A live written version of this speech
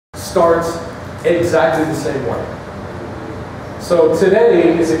starts exactly the same way. So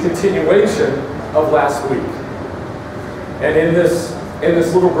today is a continuation of last week. And in this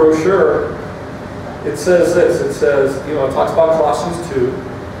little brochure, it says this. It says, it talks about Colossians 2,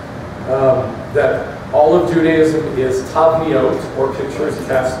 that all of Judaism is tavniot, or pictures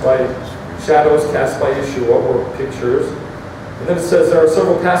cast by, shadows cast by Yeshua, or pictures. And then it says there are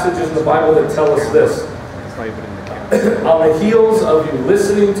several passages in the Bible that tell us this. On the heels of you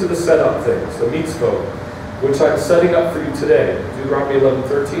listening to the setup things, the mitzvot, which I'm setting up for you today, Deuteronomy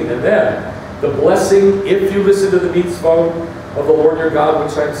 11:13, and then the blessing if you listen to the mitzvot of the Lord your God,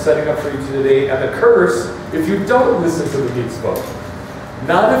 which I'm setting up for you today, and the curse if you don't listen to the mitzvot.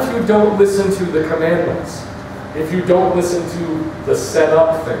 Not if you don't listen to the commandments, if you don't listen to the set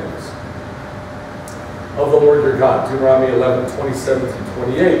up things of the Lord your God, Deuteronomy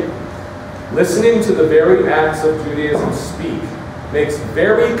 11:27-28. Listening to the very acts of Judaism speak makes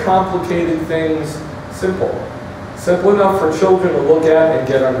very complicated things simple. Simple enough for children to look at and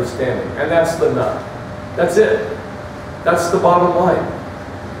get understanding. And that's the nut. That's it. That's the bottom line.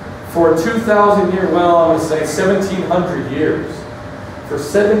 For 2,000 years, well, I'm going to say 1,700 years. For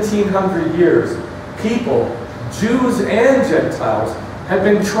 1,700 years, people, Jews and Gentiles, have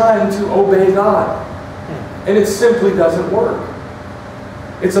been trying to obey God. And it simply doesn't work.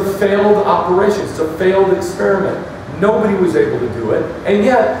 It's a failed operation. It's a failed experiment. Nobody was able to do it. And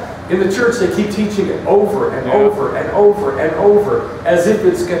yet, in the church, they keep teaching it over and over and over and over as if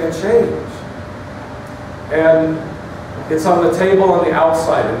it's going to change. And it's on the table on the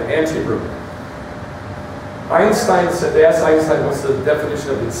outside in the anteroom. Einstein said, they asked Einstein what's the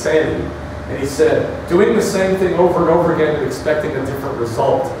definition of insanity. And he said, doing the same thing over and over again and expecting a different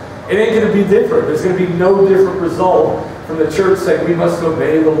result. It ain't going to be different. There's going to be no different result from the church saying we must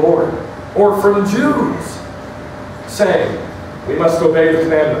obey the Lord. Or from Jews saying we must obey the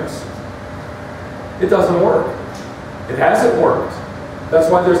commandments. It doesn't work. It hasn't worked. That's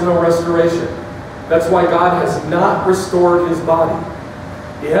why there's no restoration. That's why God has not restored his body.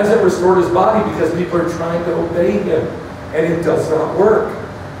 He hasn't restored his body because people are trying to obey him. And it does not work.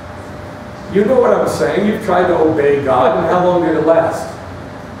 You know what I'm saying. You've tried to obey God, and how long did it last?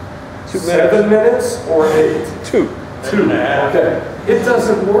 2 minutes. 7 minutes or 8? 2. 2. Okay. It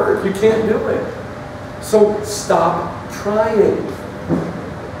doesn't work. You can't do it. So stop trying.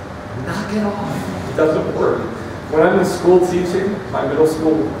 Knock it off. It doesn't work. When I'm in school teaching, my middle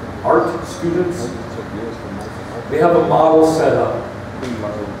school art students, we have a model set up.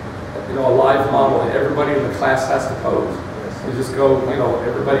 A live model, and everybody in the class has to pose. You just go,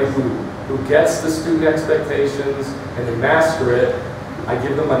 everybody who gets the student expectations and they master it, I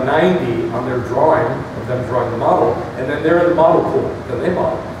give them a 90 on their drawing of them drawing the model, and then they're in the model pool, then they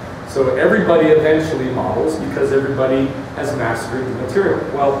model. So everybody eventually models because everybody has mastered the material.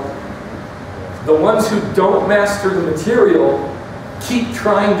 Well, the ones who don't master the material keep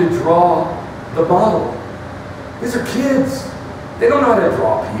trying to draw the model. These are kids. They don't know how to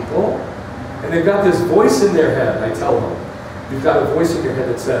draw people. And they've got this voice in their head, I tell them. You've got a voice in your head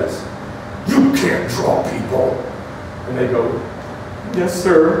that says, "You can't draw people." And they go, "Yes,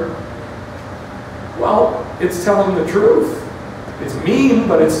 sir." Well, it's telling the truth. It's mean,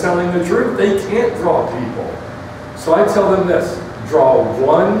 but it's telling the truth. They can't draw people. So I tell them this: draw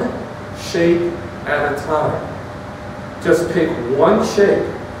one shape at a time. Just pick one shape.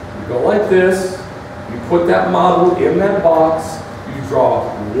 You go like this, you put that model in that box, you draw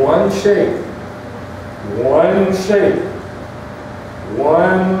one shape, one shape,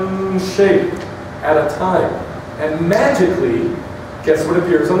 one shape at a time. And magically, guess what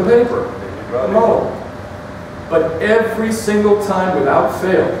appears on the paper? The model. But every single time, without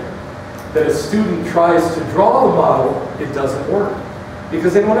fail, that a student tries to draw the model, it doesn't work.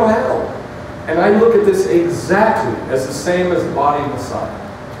 Because they don't know how. And I look at this exactly as the same as the body of Messiah.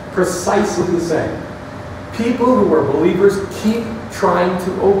 Precisely the same. People who are believers keep trying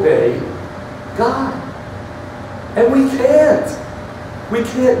to obey God. And we can't. We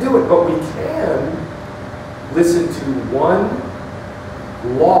can't do it, but we can listen to one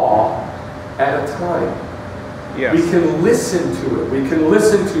law at a time. Yes. We can listen to it. We can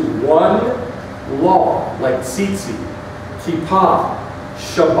listen to one law, like tzitzit, kippah,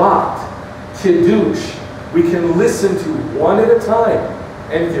 Shabbat, kiddush. We can listen to one at a time,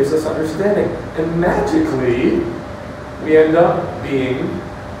 and it gives us understanding. And magically, we end up being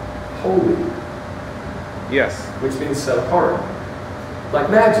holy. Yes. Which means set apart. Like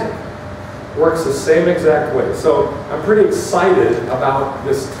magic. Works the same exact way. So I'm pretty excited about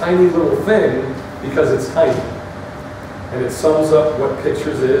this tiny little thing because it's tiny. And it sums up what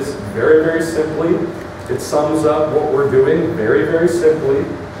pictures is very, very simply. It sums up what we're doing very, very simply.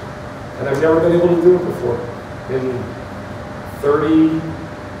 And I've never been able to do it before in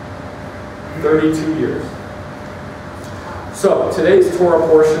 32 years. So today's Torah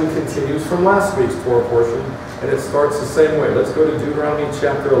portion continues from last week's Torah portion, and it starts the same way. Let's go to Deuteronomy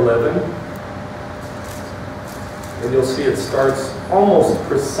chapter 11. And you'll see it starts almost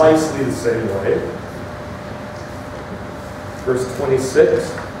precisely the same way. Verse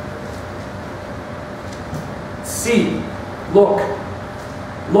 26. See, look,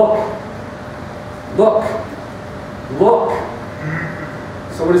 look, look, look.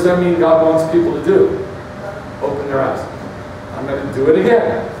 So what does that mean God wants people to do? Open their eyes. I'm going to do it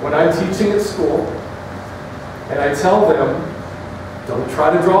again. When I'm teaching at school, and I tell them, don't try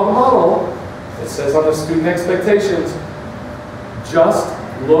to draw the model. It says on the student expectations, just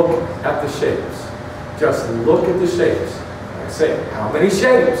look at the shapes. Just look at the shapes. I say, how many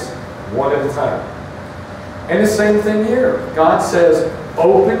shapes? One at a time. And the same thing here. God says,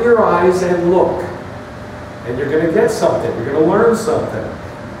 open your eyes and look. And you're going to get something. You're going to learn something.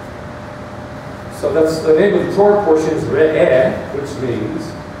 So that's the name of the Torah portion is Re'eh, which means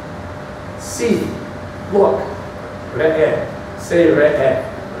see, look. Re'eh. Say Re'eh.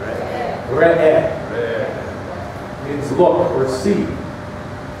 Re'eh. Means look or see.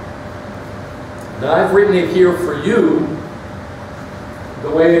 Now I've written it here for you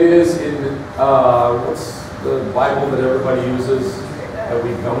the way it is in what's the Bible that everybody uses that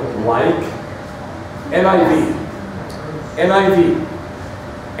we don't like? NIV. NIV.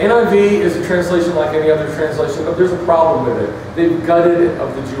 NIV is a translation like any other translation, but there's a problem with it. They've gutted it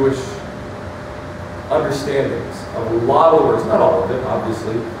of the Jewish understandings of a lot of words. Not all of it,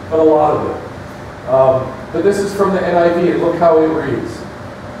 obviously, but a lot of it. But this is from the NIV, and look how it reads.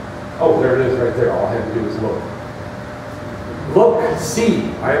 Oh, there it is right there. All I have to do is look. Look,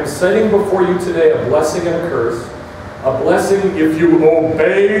 see, I am setting before you today a blessing and a curse. A blessing if you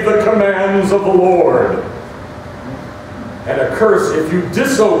obey the commands of the Lord. And a curse if you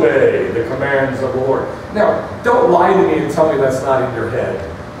disobey the commands of the Lord. Now, don't lie to me and tell me that's not in your head.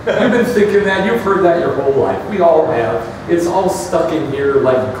 You've been thinking that. You've heard that your whole life. We all have. It's all stuck in here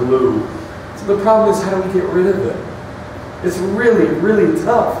like glue. So the problem is, how do we get rid of it? It's really, really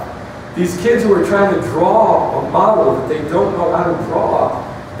tough. These kids who are trying to draw a model that they don't know how to draw,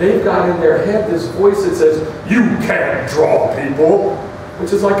 they've got in their head this voice that says, you can't draw, people,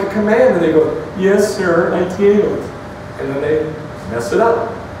 which is like a command. And they go, yes, sir, I can't. And then they mess it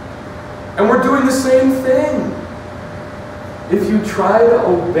up. And we're doing the same thing. If you try to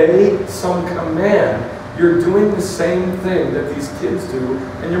obey some command, you're doing the same thing that these kids do,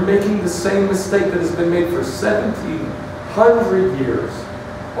 and you're making the same mistake that has been made for 1,700 years,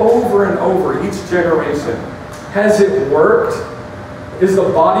 over and over, each generation. Has it worked? Is the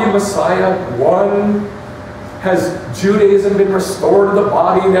body of Messiah one? Has Judaism been restored to the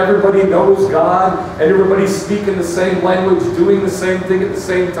body and everybody knows God and everybody's speaking the same language, doing the same thing at the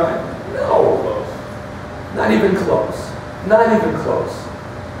same time? No. Not even close. Not even close.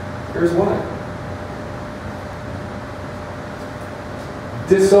 Here's why.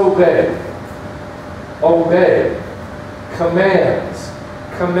 Disobey. Obey. Commands.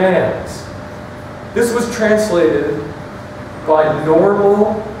 Commands. This was translated by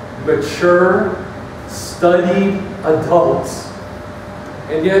normal, mature, studied adults.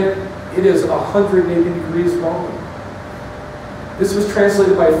 And yet, it is 180 degrees wrong. This was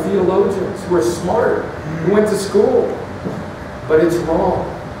translated by theologians who are smart, who went to school. But it's wrong.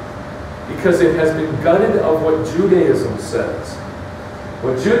 Because it has been gutted of what Judaism says.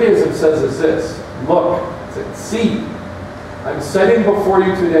 What Judaism says is this. Look, see, I'm setting before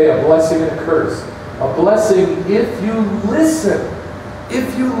you today a blessing and a curse. A blessing if you listen.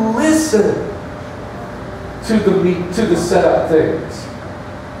 If you listen to the set up things.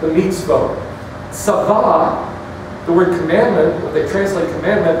 The mitzvot. Tzavah, the word commandment, what they translate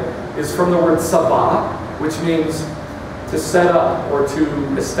commandment, is from the word tzavah, which means to set up or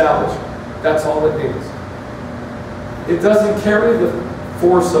to establish. That's all it means. It doesn't carry the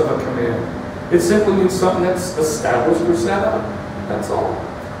force of a command. It simply means something that's established or set up. That's all.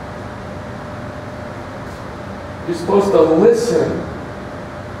 You're supposed to listen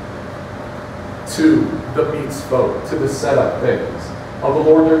to the mitzvot, to the set up things of the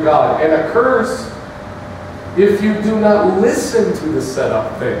Lord your God. And a curse if you do not listen to the set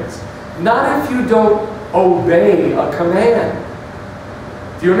up things. Not if you don't obey a command.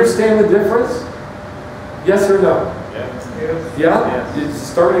 Do you understand the difference? Yes or no? Yes. Yeah? Yes. It's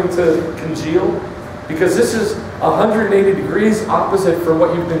starting to congeal? Because this is 180 degrees opposite from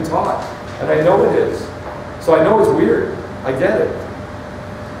what you've been taught. And I know it is. So I know it's weird. I get it.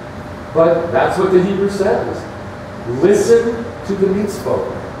 But that's what the Hebrew says. Listen to the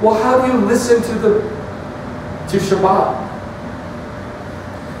mitzvot. Well, how do you listen to Shabbat?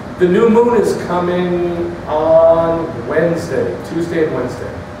 The new moon is coming on Wednesday, Tuesday and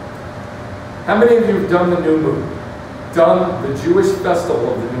Wednesday. How many of you have done the new moon? Done the Jewish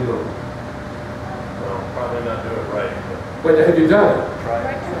festival of the new moon? Well, probably not do it right. But have you done it?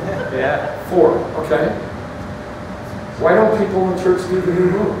 Try it. Yeah. 4, okay. Why don't people in church do the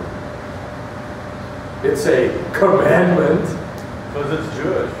new moon? It's a commandment. Because it's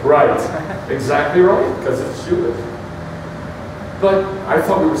Jewish. Right. Exactly right. Because it's Jewish. But I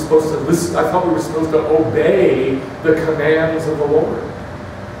thought we were supposed to listen. I thought we were supposed to obey the commands of the Lord.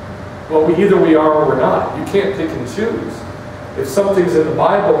 Well, either we are or we're not. You can't pick and choose. If something's in the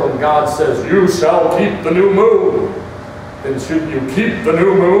Bible and God says, "You shall keep the new moon," then should you keep the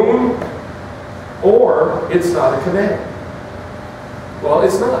new moon? Or it's not a command. Well,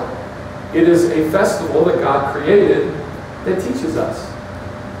 it's not. It is a festival that God created that teaches us.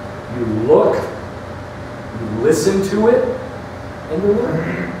 You look, you listen to it, and you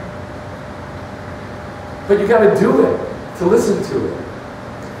learn. But you got to do it to listen to it.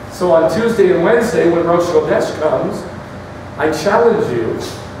 So on Tuesday and Wednesday, when Rosh Chodesh comes, I challenge you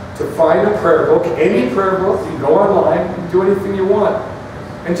to find a prayer book, any prayer book. You can go online, you can do anything you want,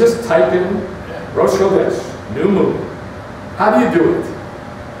 and just type in Rosh Chodesh, new moon. How do you do it?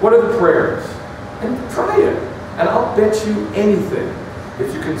 What are the prayers? And try it. And I'll bet you anything.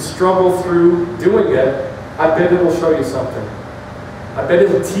 If you can struggle through doing it, I bet it'll show you something. I bet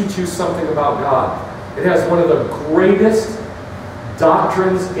it'll teach you something about God. It has one of the greatest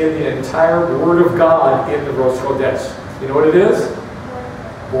doctrines in the entire Word of God in the Rosh Chodesh. You know what it is?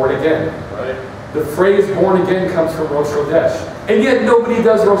 Born again. Right. The phrase born again comes from Rosh Chodesh. And yet nobody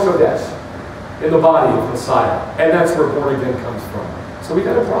does Rosh Chodesh in the body of Messiah. And that's where born again comes from. So we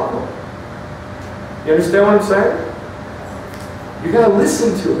got a problem. You understand what I'm saying? You got to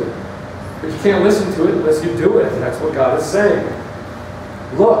listen to it. But you can't listen to it unless you do it. And that's what God is saying.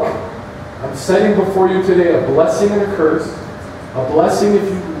 Look, I'm setting before you today a blessing and a curse. A blessing if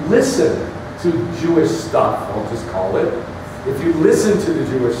you listen to Jewish stuff, I'll just call it. If you listen to the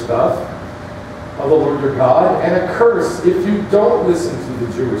Jewish stuff of the Lord your God. And a curse if you don't listen to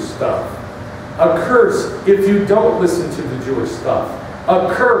the Jewish stuff. A curse if you don't listen to the Jewish stuff.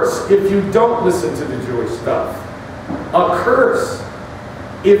 A curse if you don't listen to the Jewish stuff. A curse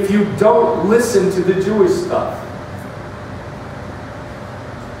if you don't listen to the Jewish stuff.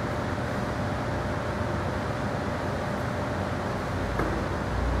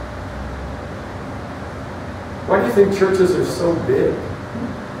 Why do you think churches are so big?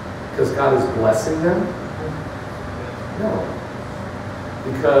 Because God is blessing them? No.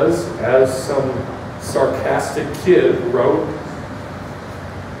 Because, as some sarcastic kid wrote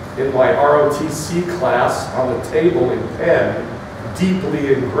in my ROTC class on the table in pen,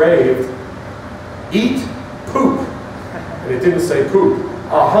 deeply engraved, eat poop. And it didn't say poop.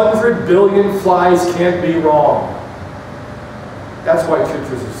 100 billion flies can't be wrong. That's why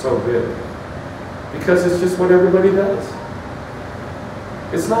churches are so big. Because it's just what everybody does.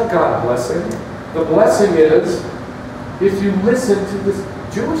 It's not God blessing. The blessing is if you listen to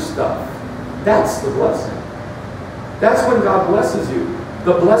this Jewish stuff. That's the blessing. That's when God blesses you.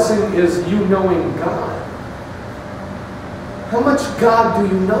 The blessing is you knowing God. How much God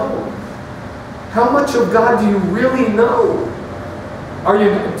do you know? How much of God do you really know?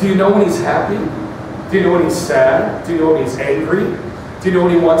 Do you know when He's happy? Do you know when He's sad? Do you know when He's angry? Do you know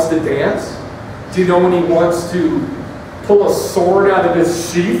when He wants to dance? Do you know when He wants to pull a sword out of His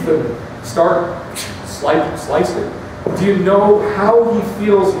sheath and start slicing? Do you know how He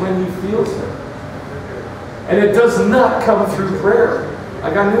feels when He feels it? And it does not come through prayer.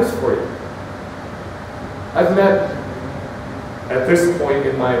 I got news for you. I've met, at this point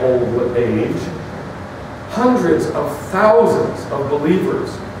in my old age, hundreds of thousands of believers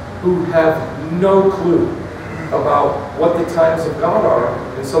who have no clue about what the times of God are,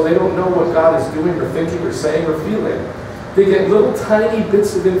 and so they don't know what God is doing or thinking or saying or feeling. They get little tiny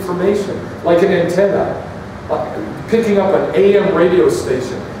bits of information, like an antenna, picking up an AM radio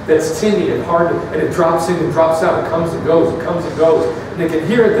station that's tinny and hard, and it drops in and drops out, it comes and goes, it comes and goes, and they can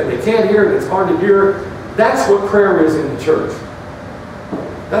hear it, then they can't hear it, it's hard to hear. That's what prayer is in the church.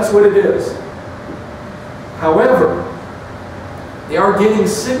 That's what it is. However, they are getting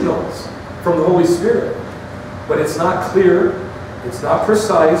signals from the Holy Spirit. But it's not clear, it's not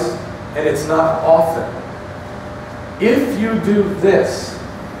precise, and it's not often. If you do this,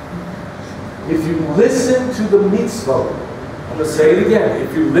 if you listen to the mitzvot, I'm going to say it again,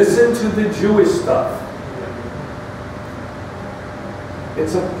 if you listen to the Jewish stuff,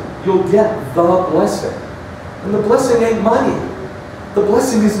 you'll get the blessing. And the blessing ain't money. The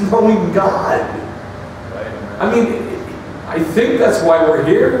blessing is knowing God. Right. I mean, I think that's why we're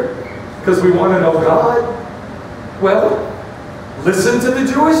here, because we want to know God. Well, listen to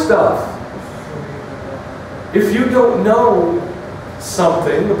the Jewish stuff. If you don't know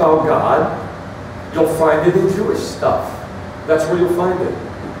something about God, you'll find it in Jewish stuff. That's where you'll find it.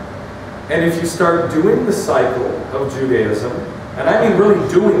 And if you start doing the cycle of Judaism, and I mean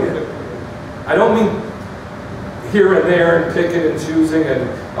really doing it, I don't mean here and there and picking and choosing and,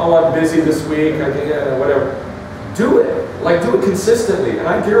 oh, I'm busy this week, I can, whatever. Do it. Like, do it consistently. And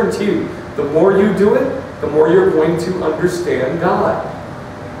I guarantee you, the more you do it, the more you're going to understand God.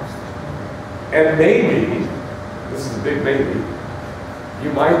 And maybe, this is a big maybe,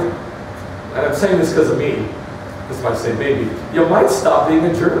 you might, and I'm saying this because of me, this is why I say maybe, you might stop being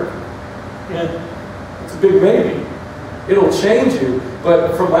a jerk. Yeah. It's a big maybe. It'll change you,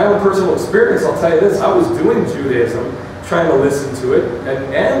 but from my own personal experience, I'll tell you this, I was doing Judaism, trying to listen to it,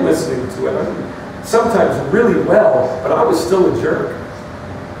 and listening to it, I mean, sometimes really well, but I was still a jerk.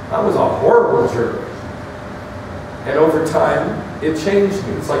 I was a horrible jerk. And over time, it changed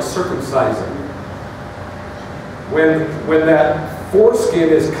me. It's like circumcising. When that foreskin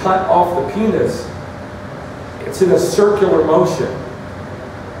is cut off the penis, it's in a circular motion.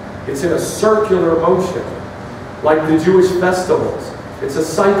 It's in a circular motion. Like the Jewish festivals. It's a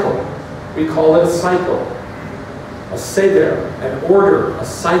cycle. We call it a cycle. A seder, an order, a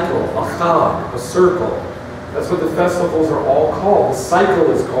cycle, a chag, a circle. That's what the festivals are all called. The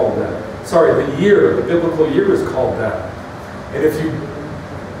cycle is called that. Sorry, the year, the biblical year is called that. And if you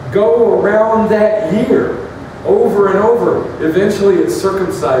go around that year over and over, eventually it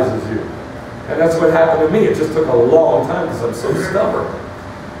circumcises you. And that's what happened to me. It just took a long time because I'm so stubborn.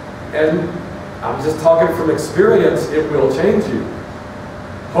 And I'm just talking from experience, it will change you.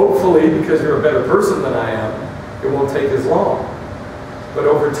 Hopefully, because you're a better person than I am, it won't take as long. But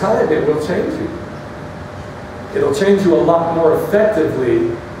over time, it will change you. It'll change you a lot more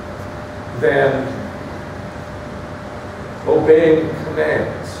effectively than obeying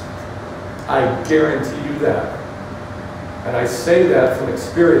commands. I guarantee you that. And I say that from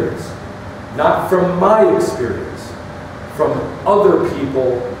experience. Not from my experience. From other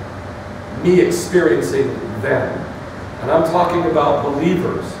people, me experiencing them. And I'm talking about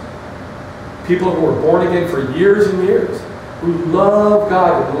believers. People who were born again for years and years. Who love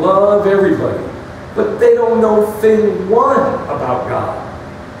God and love everybody. But they don't know thing one about God.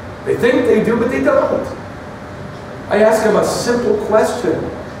 They think they do, but they don't. I ask them a simple question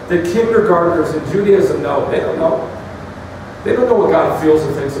that kindergartners in Judaism know. They don't know. They don't know what God feels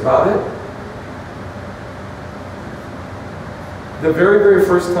and thinks about it. The very, very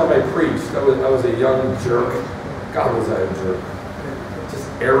first time I preached, I was a young jerk. God, was I a jerk. Just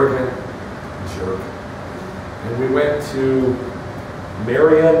arrogant jerk. And we went to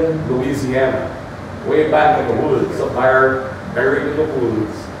Marion, Louisiana. Way back in the woods, up there, buried in the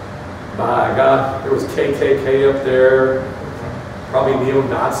woods. My God, there was KKK up there. Probably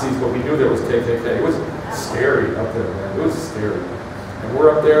neo-Nazis, but we knew there was KKK. It was scary up there, man. It was scary. And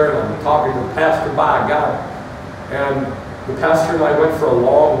we're up there, and I'm talking to the pastor, by God. And the pastor and I went for a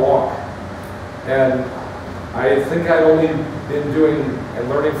long walk. And I think I'd only been doing and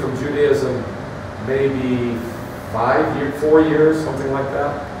learning from Judaism maybe 4 years, something like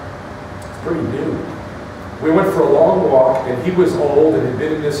that. It's pretty new. We went for a long walk, and he was old and had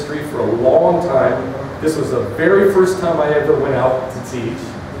been in ministry for a long time. This was the very first time I ever went out to teach.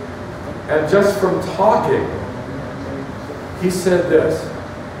 And just from talking, he said this,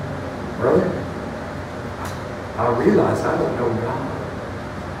 "Brother, I realize I don't know God."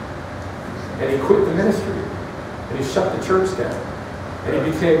 And he quit the ministry. And he shut the church down. And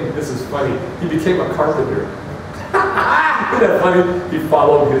he became, this is funny, he became a carpenter. Isn't that funny? He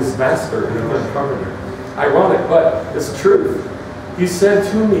followed his master and he became a carpenter. Ironic, but it's truth. He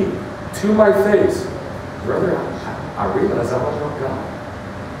said to me, to my face, "Brother, I realize I don't know God."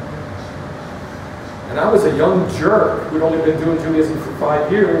 And I was a young jerk who'd only been doing Judaism for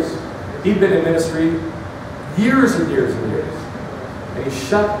 5 years. He'd been in ministry years and years and years. And he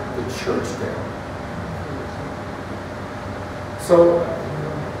shut the church down. So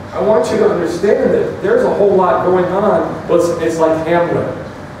I want you to understand that there's a whole lot going on. Well, it's like Hamlet.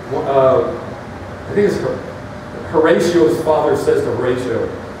 I think it's Horatio's father says to Horatio,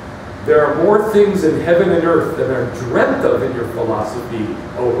 "There are more things in heaven and earth than are dreamt of in your philosophy,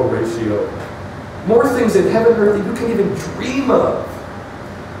 O Horatio." More things in heaven and earth that you can even dream of.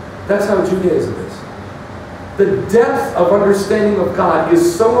 That's how Judaism is. The depth of understanding of God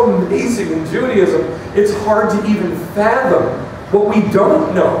is so amazing in Judaism, it's hard to even fathom what we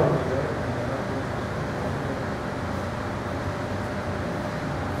don't know.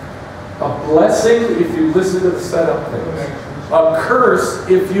 A blessing if you listen to the setup things. A curse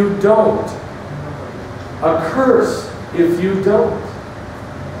if you don't. A curse if you don't.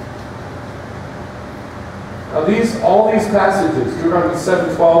 Now all these passages, Deuteronomy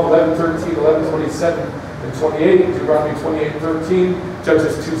 7:12, 11:13, 11:27, and 28, Deuteronomy 28:13,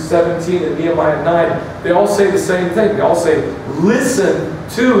 Judges 2:17, and Nehemiah 9, they all say the same thing. They all say, listen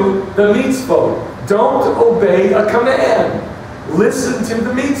to the mitzvot. Don't obey a command. Listen to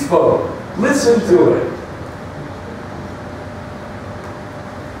the mitzvot. Listen to it.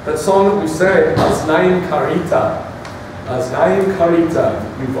 That song that we sang, Aznayim Karita. Aznayim Karita,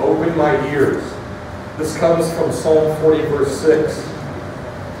 you've opened my ears. This comes from Psalm 40, verse 6.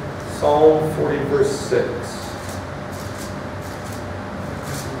 Psalm 40, verse 6.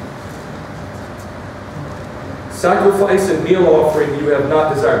 Sacrifice and meal offering you have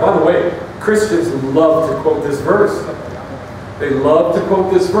not desired. By the way, Christians love to quote this verse. They love to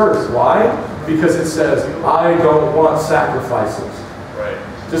quote this verse. Why? Because it says, I don't want sacrifices. Right.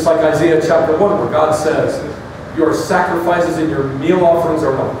 Just like Isaiah chapter 1, where God says, your sacrifices and your meal offerings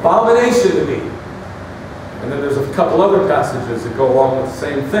are an abomination to me. And then there's a couple other passages that go along with the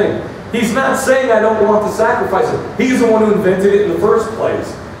same thing. He's not saying I don't want the sacrifices. He's the one who invented it in the first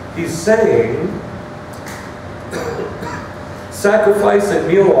place. He's saying, sacrifice and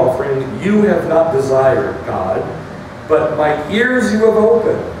meal offering you have not desired, God, but my ears you have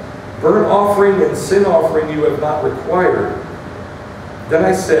opened. Burnt offering and sin offering you have not required. Then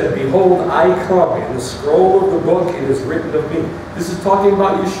I said, behold, I come. In the scroll of the book it is written of me. This is talking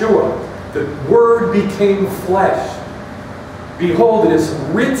about Yeshua. The Word became flesh. Behold, it is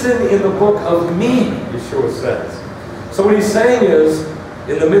written in the book of me, Yeshua says. So what he's saying is,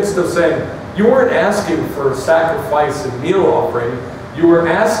 in the midst of saying, you weren't asking for sacrifice and meal offering. You were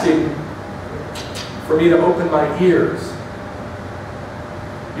asking for me to open my ears.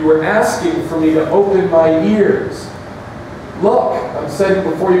 You were asking for me to open my ears. Look, I'm setting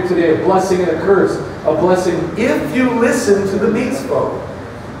before you today a blessing and a curse. A blessing if you listen to the mitzvot.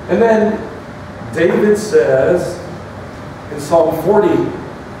 And then David says in Psalm 40,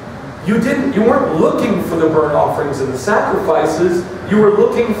 you weren't looking for the burnt offerings and the sacrifices. You were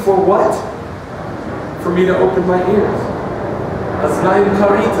looking for what? For me to open my ears. Aznayim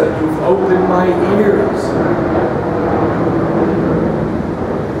Karita, you've opened my ears.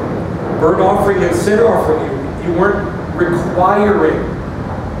 Burnt offering and sin offering, you weren't requiring.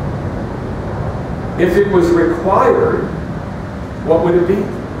 If it was required, what would it be?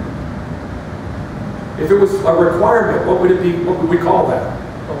 If it was a requirement, what would it be? What would we call that?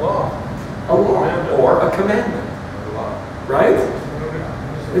 A law. A law or a commandment. Right?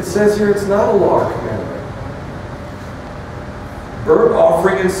 It says here it's not a law or commandment. Burnt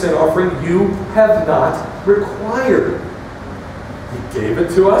offering and sin offering you have not required. He gave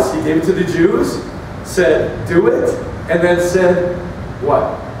it to us. He gave it to the Jews. Said, do it. And then said,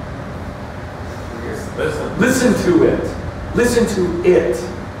 what? Listen to it. Listen to it.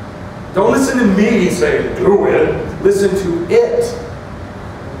 Don't listen to me saying, do it. Listen to it.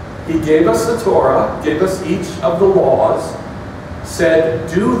 He gave us the Torah, gave us each of the laws, said,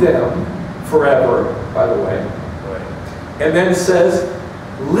 do them forever, by the way. And then says,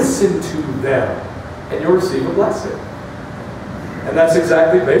 listen to them, and you'll receive a blessing. And that's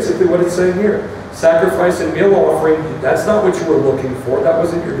basically what it's saying here. Sacrifice and meal offering, that's not what you were looking for. That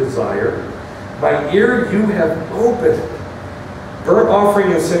wasn't your desire. My ear you have opened. Burnt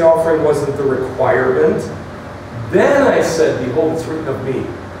offering and sin offering wasn't the requirement. Then I said, behold, it's written of me.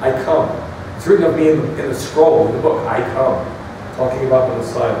 I come. It's written of me in the scroll, in the book. I come. Talking about the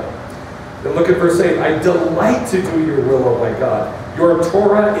Messiah. Then look at verse 8. I delight to do your will, O my God. Your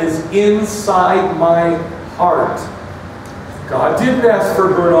Torah is inside my heart. God didn't ask for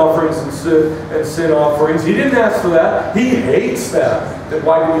burnt offerings and sin offerings. He didn't ask for that. He hates that. Then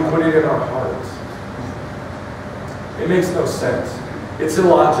why do we put it in our hearts? It makes no sense. It's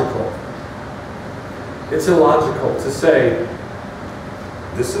illogical. It's illogical to say,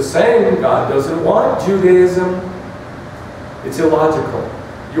 this is saying God doesn't want Judaism. It's illogical.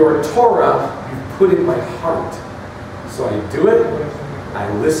 Your Torah, you put in my heart. So I do it,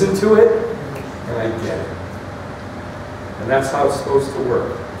 I listen to it, and I get it. And that's how it's supposed to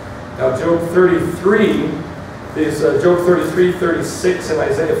work. Now Job 33, Job 33, 36, and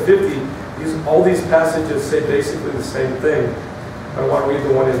Isaiah 50, all these passages say basically the same thing. I want to read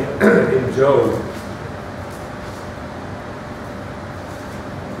the one in Job.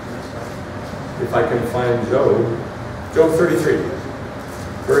 If I can find Job. Job 33,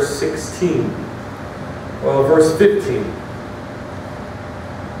 verse 16. Well, verse 15.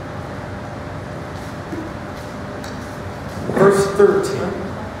 Verse 13.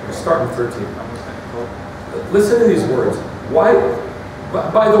 We're starting with 13. Listen to these words. Why?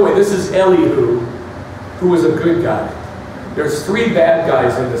 By the way, this is Elihu, who was a good guy. There's 3 bad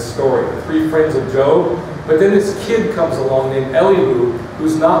guys in this story, the 3 friends of Job, but then this kid comes along named Elihu,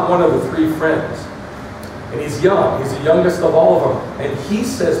 who's not one of the 3 friends. And he's young, he's the youngest of all of them, and he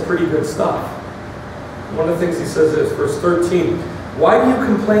says pretty good stuff. One of the things he says is, verse 13, why do you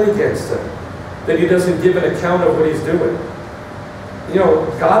complain against him, that he doesn't give an account of what he's doing? You know,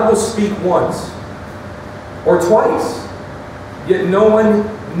 God will speak once, or twice, yet no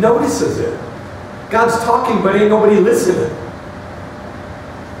one notices it. God's talking, but ain't nobody listening.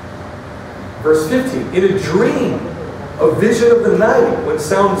 Verse 15, in a dream, a vision of the night, when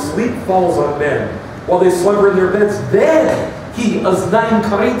sound sleep falls on men, while they slumber in their beds, then he, aznaim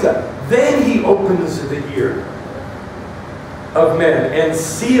karita, then he opens the ear of men and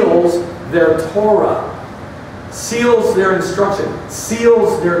seals their Torah, seals their instruction,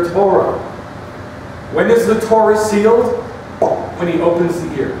 seals their Torah. When is the Torah sealed? When he opens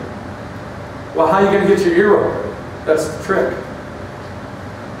the ear. Well, how are you going to get your ear open? That's the trick.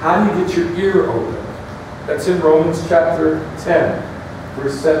 How do you get your ear open? That's in Romans chapter 10,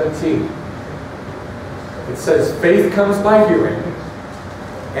 verse 17. It says, faith comes by hearing,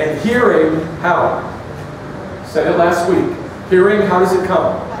 and hearing, how? Said it last week. Hearing, how does it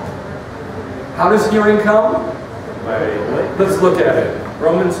come? How does hearing come? Let's look at it.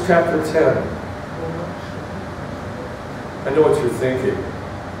 Romans chapter 10. I know what you're thinking.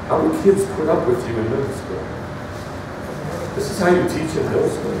 How do kids put up with you in middle school? This is how you teach in middle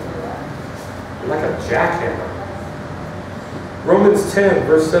school. You're like a jackhammer. Romans 10,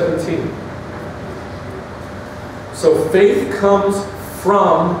 verse 17. So faith comes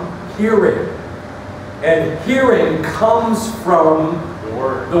from hearing. And hearing comes from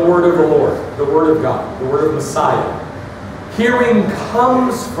the word of the Lord, the word of God, the word of Messiah. Hearing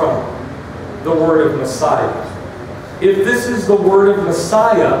comes from the word of Messiah. If this is the word of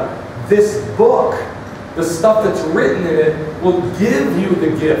Messiah, this book, the stuff that's written in it, will give you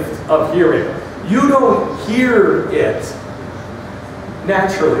the gift of hearing. You don't hear it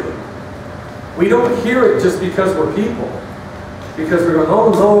naturally. We don't hear it just because we're people. Because we're going, oh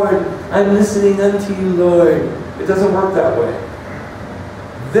Lord, I'm listening unto you, Lord. It doesn't work that way.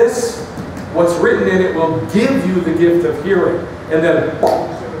 This, what's written in it, will give you the gift of hearing. And then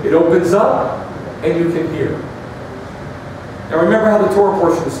it opens up and you can hear. Now remember how the Torah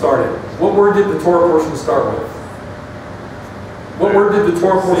portion started. What word did the Torah portion start with? What word did the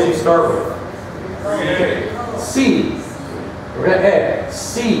Torah portion start with? See. We're going to add.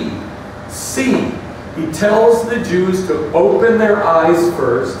 See. See. He tells the Jews to open their eyes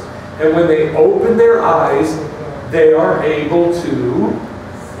first. And when they open their eyes, they are able to...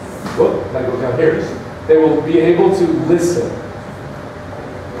 Whoop, I go down here. They will be able to listen.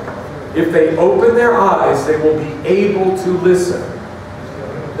 If they open their eyes, they will be able to listen.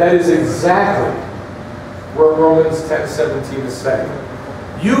 That is exactly what Romans 10:17 is saying.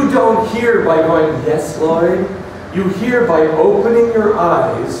 You don't hear by going, yes, Lord. You hear by opening your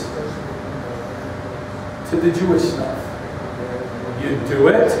eyes to the Jewish stuff. You do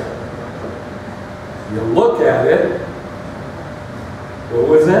it. You look at it. What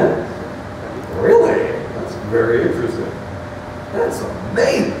was that? Really? That's very interesting. That's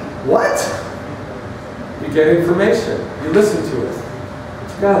amazing. What? You get information. You listen to it.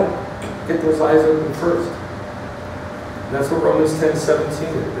 But you gotta get those eyes open first. And that's what Romans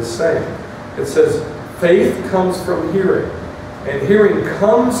 10:17 is saying. It says, faith comes from hearing, and hearing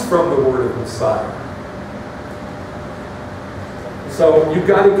comes from the word of Messiah. So you've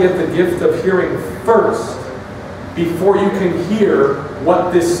got to get the gift of hearing first before you can hear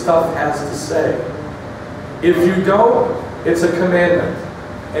what this stuff has to say. If you don't, it's a commandment.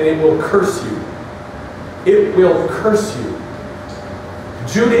 And it will curse you. It will curse you.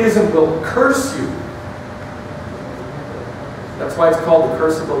 Judaism will curse you. That's why it's called the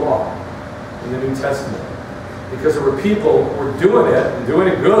curse of the law in the New Testament. Because there were people who were doing it and doing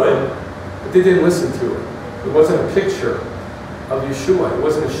it good, but they didn't listen to it. It wasn't a picture of Yeshua. It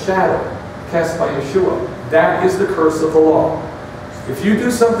wasn't a shadow cast by Yeshua. That is the curse of the law. If you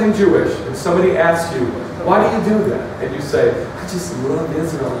do something Jewish and somebody asks you, why do you do that? And you say, I just love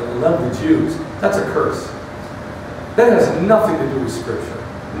Israel and I love the Jews. That's a curse. That has nothing to do with Scripture.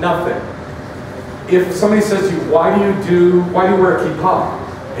 Nothing. If somebody says to you, why do you wear a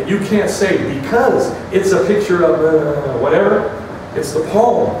kippah? And you can't say, because it's a picture of whatever. It's the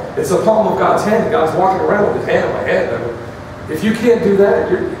palm. It's the palm of God's hand. God's walking around with his hand on my head. If you can't do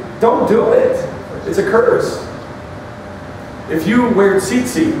that, don't do it. It's a curse. If you wear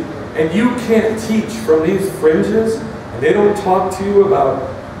tzitzit and you can't teach from these fringes, and they don't talk to you about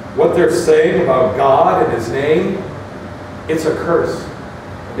what they're saying about God and His name, it's a curse.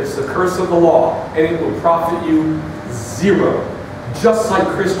 It's the curse of the law, and it will profit you zero, just like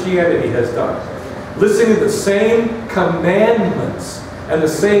Christianity has done. Listening to the same commandments and the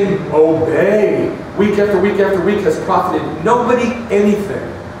same obey week after week after week has profited nobody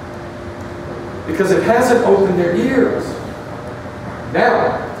anything, because it hasn't opened their ears.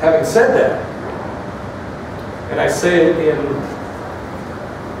 Now, having said that, and I say it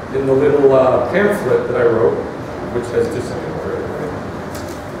in the little pamphlet that I wrote, which has disappeared.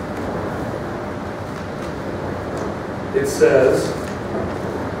 It says,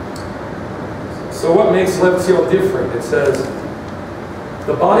 so what makes tzion different? It says,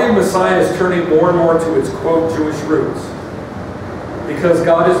 the body of Messiah is turning more and more to its, quote, Jewish roots, because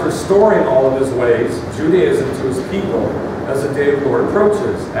God is restoring all of His ways, Judaism, to His people as the day of the Lord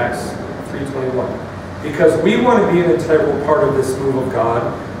approaches, Acts 3:21. Because we want to be an integral part of this move of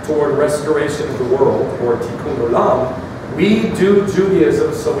God toward restoration of the world, or tikkun olam, we do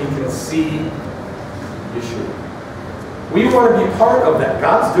Judaism so we can see Yeshua. We want to be part of that.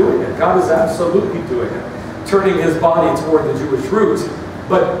 God's doing it. God is absolutely doing it, turning His body toward the Jewish roots.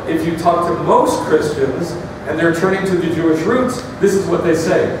 But if you talk to most Christians and they're turning to the Jewish roots, this is what they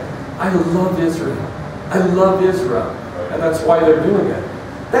say: I love Israel. I love Israel. And that's why they're doing it.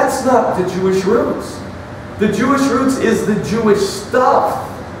 That's not the Jewish roots. The Jewish roots is the Jewish stuff.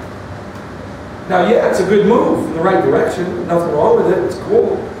 Now, yeah, it's a good move in the right direction. Nothing wrong with it. It's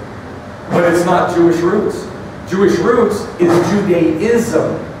cool. But it's not Jewish roots. Jewish roots is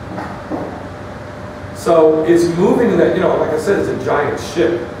Judaism. So it's moving that, like I said, it's a giant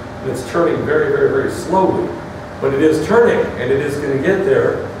ship. And it's turning very, very, very slowly. But it is turning, and it is going to get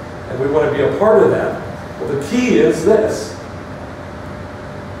there. And we want to be a part of that. Well, the key is this.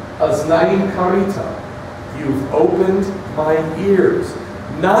 Aznaim karita. You've opened my ears.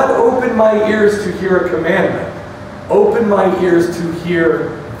 Not open my ears to hear a commandment. Open my ears to hear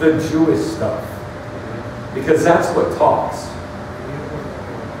the Jewish stuff. Because that's what talks.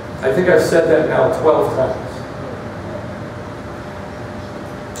 I think I've said that now 12 times.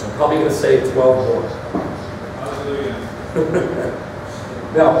 I'm probably going to say it 12 more.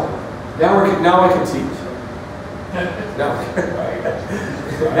 now I can teach.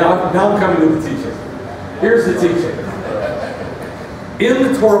 Now I'm coming to the teaching. Here's the teaching. In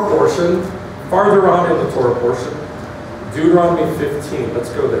the Torah portion, farther on in the Torah portion, Deuteronomy 15. Let's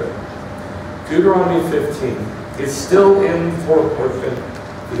go there. Deuteronomy 15 is still in the Torah portion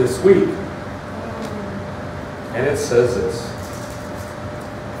for this week. And it says this.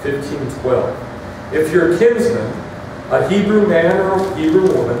 15:12. If your kinsman, a Hebrew man or a Hebrew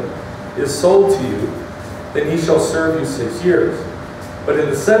woman, is sold to you, then he shall serve you 6 years. But in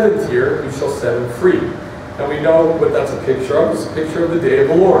the 7th year, you shall set him free. And we know what that's a picture of. It's a picture of the day of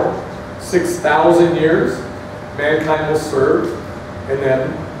the Lord. 6,000 years, mankind will serve. And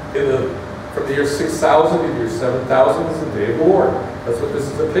then from the year 6,000 to the year 7,000 is the day of the Lord. That's what this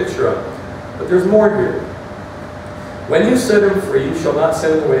is a picture of. But there's more here. When you set him free, you shall not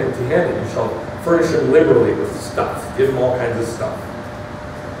send him away empty-handed. You shall furnish him liberally with stuff. Give him all kinds of stuff.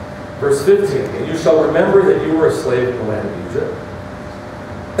 Verse 15, and you shall remember that you were a slave in the land of Egypt.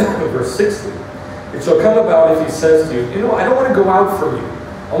 Verse 16, it shall come about if he says to you, I don't want to go out from you.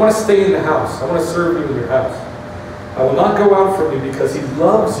 I want to stay in the house. I want to serve you in your house. I will not go out from you because he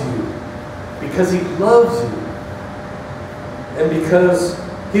loves you. Because he loves you. And because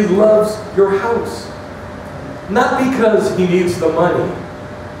he loves your house. Not because he needs the money.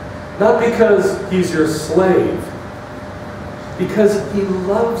 Not because he's your slave. Because he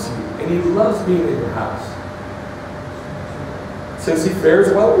loves you. And he loves being in your house. Since he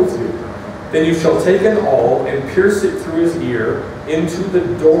fares well with you, then you shall take an awl and pierce it through his ear into the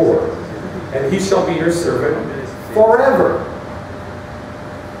door, and he shall be your servant forever.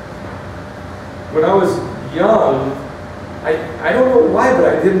 When I was young, I don't know why, but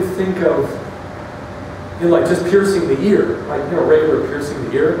I didn't think of like just piercing the ear, like regular piercing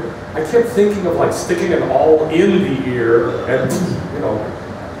the ear. I kept thinking of like sticking an awl in the ear, and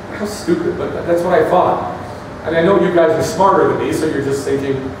how stupid, but that's what I thought. And I know you guys are smarter than me, so you're just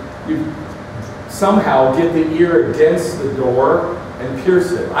thinking you somehow get the ear against the door and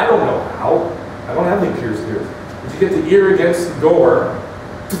pierce it. I don't know how. I don't have any pierced ears. But you get the ear against the door,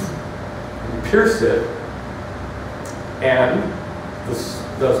 and you pierce it, and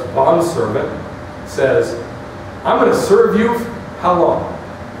the bondservant says, I'm going to serve you how long?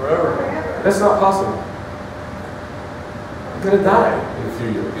 Forever. That's not possible. I'm going to die in a few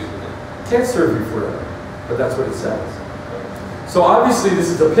years. Can't serve you forever. But that's what it says. So obviously this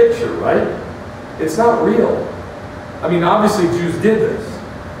is a picture, right? It's not real. I mean, obviously Jews did this.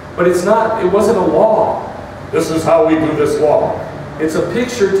 But it's not, it wasn't a law. This is how we do this law. It's a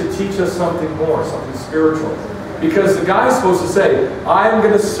picture to teach us something more, something spiritual. Because the guy's supposed to say, I'm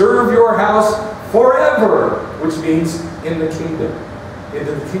going to serve your house forever, which means in the kingdom,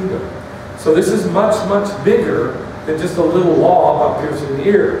 into the kingdom. So this is much, much bigger than just a little law about piercing the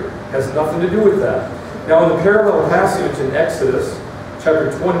ear. It has nothing to do with that. Now in the parallel passage in Exodus,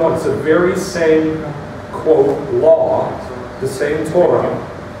 chapter 21, it's the very same, quote, law, the same Torah,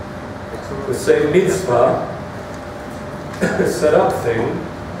 the same mitzvah, set up thing.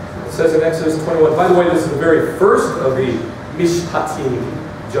 It says in Exodus 21, by the way, this is the very first of the mishpatim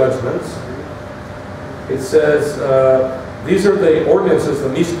judgments. It says, these are the ordinances, the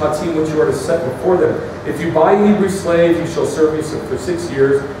mishpatim, which you are to set before them. If you buy a Hebrew slave, he shall serve you for 6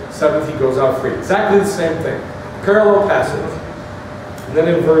 years. 7th, he goes out free. Exactly the same thing. Parallel passage. And then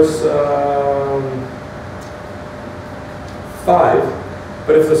in verse 5,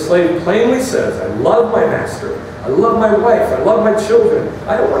 but if the slave plainly says, I love my master, I love my wife, I love my children,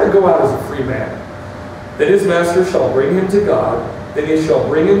 I don't want to go out as a free man, then his master shall bring him to God, then he shall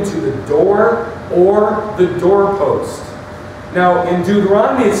bring him to the door or the doorpost. Now in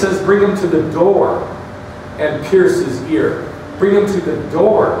Deuteronomy it says bring him to the door and pierce his ear. Bring him to the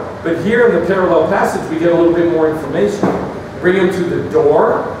door. But here in the parallel passage we get a little bit more information. Bring him to the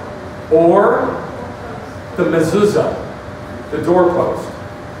door or the mezuzah, the doorpost.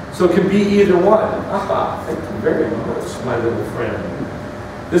 So it can be either one. Aha, thank you very much, my little friend.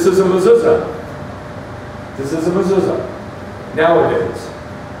 This is a mezuzah. This is a mezuzah nowadays.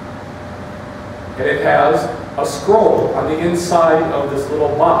 And it has a scroll on the inside of this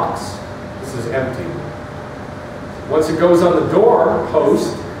little box. This is empty. Once it goes on the door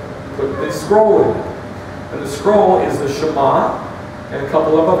post, put the scroll in it. And the scroll is the Shema and a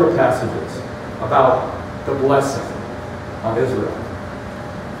couple of other passages about the blessing on Israel.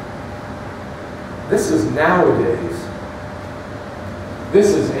 This is nowadays. This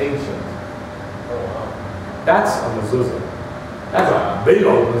is ancient. That's a mezuzah. That's a big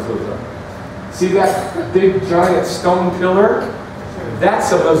old mezuzah. See that big giant stone pillar?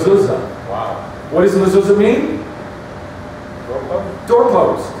 That's a mezuzah. Wow. What does mezuzah mean? Doorpost?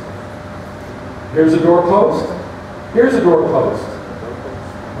 Doorpost. Here's a doorpost. Here's a doorpost.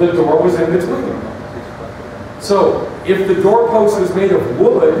 The door was in between. So, if the doorpost was made of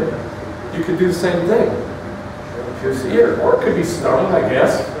wood, you could do the same thing. Pierce the ear. Or it could be stone, I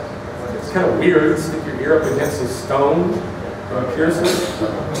guess. It's kind of weird to stick your ear up against a stone and pierce it,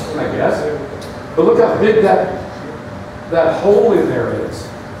 I guess. But look how big that hole in there is.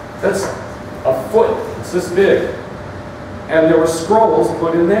 That's a foot. It's this big. And there were scrolls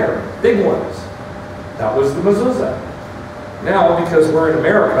put in there. Big ones. That was the mezuzah. Now, because we're in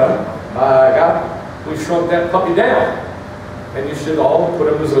America, we shrunk that puppy down. And you should all put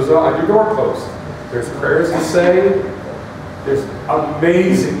a mezuzah on your doorpost. There's prayers to say. There's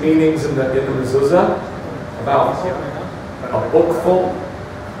amazing meanings in the mezuzah about a book full.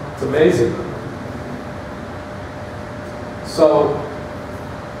 It's amazing. So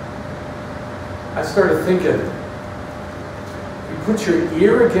I started thinking, you put your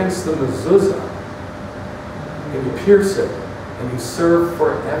ear against the mezuzah and you pierce it and you serve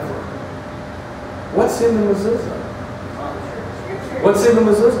forever. What's in the mezuzah? What's in the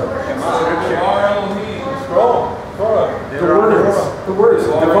mezuzah? Scroll. Torah. The words,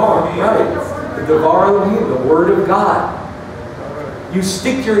 the Devar, right. The Devar Elohim, the Word of God. You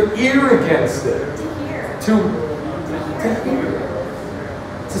stick your ear against it to hear.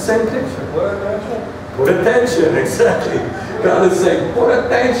 It's the same picture. Put attention. Put attention, exactly. God is saying, put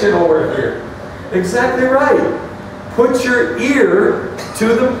attention over here. Exactly right. Put your ear to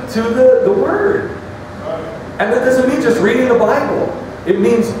the Word. And that doesn't mean just reading the Bible. It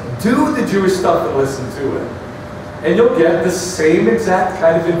means do the Jewish stuff and listen to it. And you'll get the same exact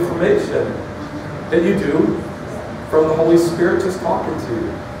kind of information that you do from the Holy Spirit just talking to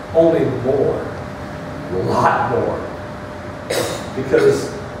you. Only more. A lot more.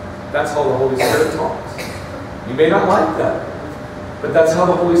 Because that's how the Holy Spirit talks. You may not like that, but that's how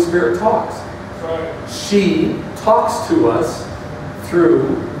the Holy Spirit talks. She talks to us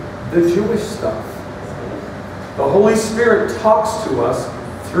through the Jewish stuff. The Holy Spirit talks to us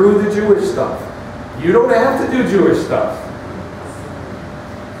through the Jewish stuff. You don't have to do Jewish stuff.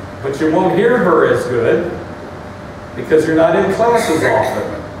 But you won't hear her as good because you're not in class as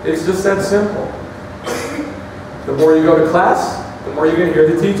often. It's just that simple. The more you go to class, the more you're going to hear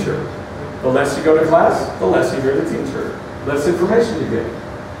the teacher. The less you go to class, the less you hear the teacher. The less information you get.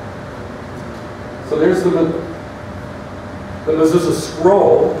 So there's the mezuzah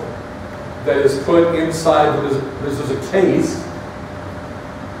scroll that is put inside the mezuzah case.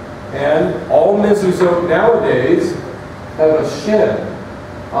 And all mezuzot nowadays have a shin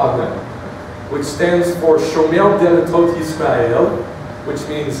on them, which stands for Shomer Delatot Yisrael, which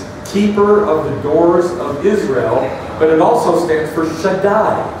means keeper of the doors of Israel, but it also stands for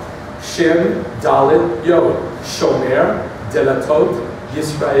Shaddai. Shin Dalet Yod. Shomer Delatot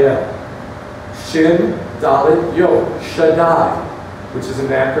Yisrael. Shin Dalet Yod. Shaddai, which is an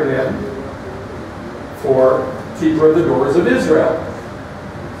acronym for keeper of the doors of Israel.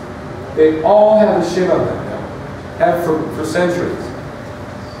 They all have a shin on them now. Have for centuries.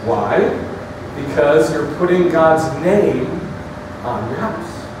 Why? Because you're putting God's name on your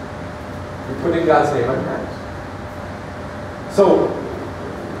house. You're putting God's name on your house. So,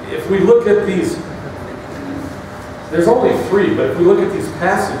 if we look at these, there's only 3, but if we look at these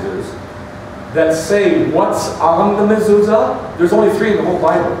passages that say what's on the mezuzah, there's only 3 in the whole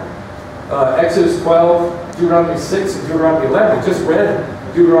Bible. Exodus 12, Deuteronomy 6, and Deuteronomy 11. We just read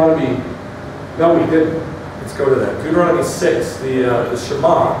Deuteronomy, no we didn't. Let's go to that. Deuteronomy 6, the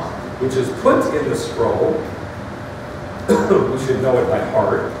Shema, which is put in the scroll. We should know it by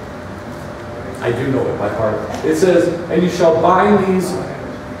heart. I do know it by heart. It says, and you shall bind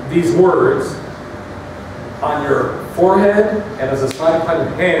these words on your forehead and as a sign upon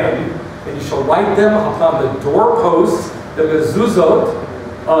your hand, and you shall write them upon the doorposts, the mezuzot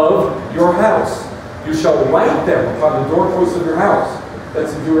of your house. You shall write them upon the doorposts of your house.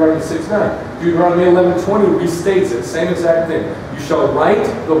 That's in Deuteronomy 6:9. Deuteronomy 11:20 restates it, same exact thing. You shall write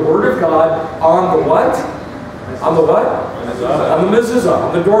the word of God on the what? On the what? On the mezuzah,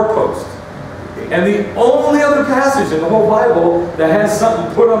 on the doorpost. And the only other passage in the whole Bible that has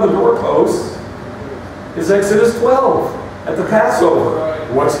something put on the doorpost is Exodus 12 at the Passover.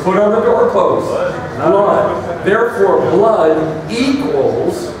 What's put on the doorpost? Blood. Therefore, blood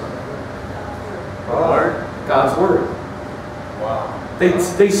equals God's word. Wow.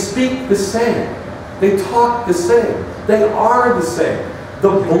 They speak the same. They talk the same. They are the same. The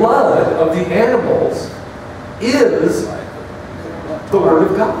blood of the animals is the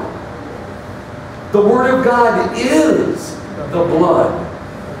Word of God. The Word of God is the blood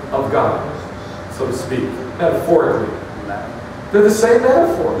of God, so to speak, metaphorically. They're the same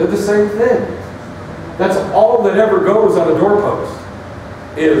metaphor. They're the same thing. That's all that ever goes on a doorpost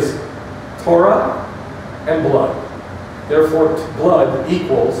is Torah and blood. Therefore, blood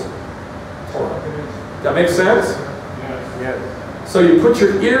equals Torah. That makes sense? Yes. So you put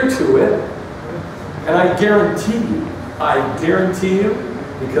your ear to it, and I guarantee you,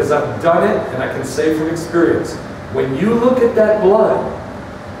 because I've done it and I can say from experience, when you look at that blood,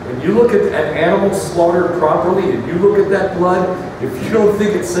 when you look at an animal slaughtered properly and you look at that blood, if you don't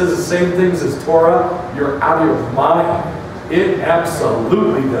think it says the same things as Torah, you're out of your mind. It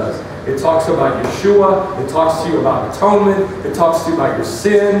absolutely does. It talks about Yeshua. It talks to you about atonement. It talks to you about your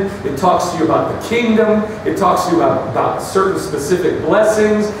sin. It talks to you about the kingdom. It talks to you about certain specific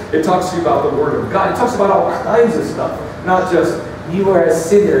blessings. It talks to you about the Word of God. It talks about all kinds of stuff. Not just, you are a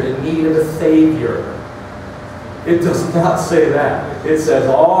sinner in need of a Savior. It does not say that. It says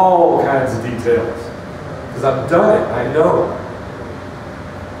all kinds of details. Because I've done it. I know.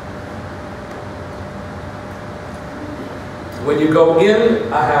 When you go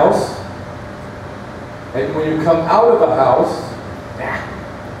in a house, and when you come out of a house,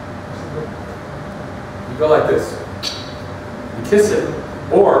 you go like this. You kiss it,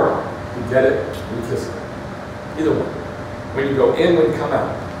 or you get it and you kiss it. Either one. When you go in, when you come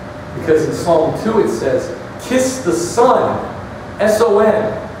out. Because in Psalm 2 it says, kiss the Son,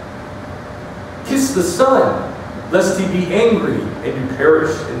 S-O-N. Kiss the Son, lest he be angry and you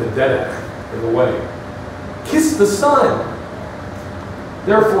perish in the derech, in the way. Kiss the Son.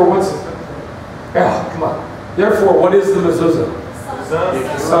 Therefore, come on. Therefore, what is the mezuzah?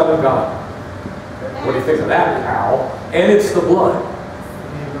 The Son of God. What do you think of that, pal? And it's the blood.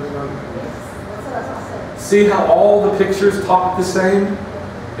 See how all the pictures talk the same?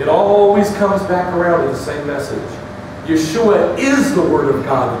 It always comes back around to the same message. Yeshua is the Word of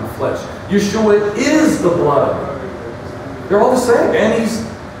God in flesh. Yeshua is the blood. They're all the same. And He's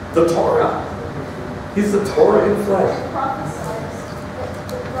the Torah. He's the Torah in flesh.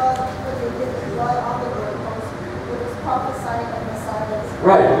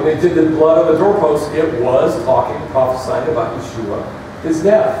 Right, when they did the blood on the doorpost, it was prophesying about Yeshua, His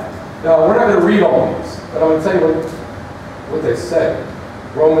death. Now, we're not going to read all these, but I'm going to tell you what they say.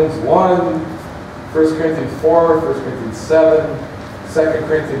 Romans 1, 1 Corinthians 4, 1 Corinthians 7, 2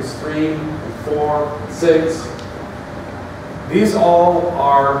 Corinthians 3, 4, 6. These all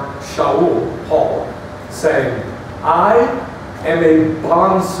are Shaul, Paul, saying, I am a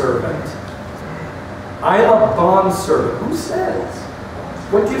bondservant. I am a bondservant. Who says?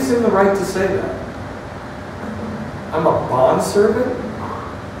 What gives him the right to say that? I'm a bondservant?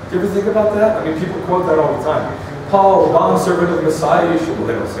 Do you ever think about that? I mean, people quote that all the time. Paul, the bondservant of the Messiah, Yeshua. Well,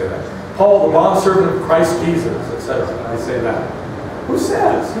 they don't say that. Paul, the bondservant of Christ Jesus, etc. They say that. Who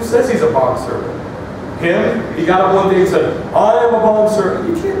says? Who says he's a bondservant? Him? He got up one day and said, I am a bondservant.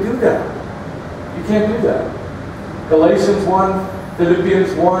 You can't do that. You can't do that. Galatians 1,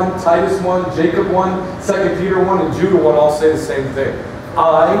 Philippians 1, Titus 1, Jacob 1, 2 Peter 1, and Judah 1 all say the same thing.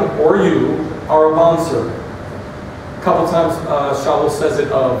 I, or you, are a bondservant. A couple times Shaul says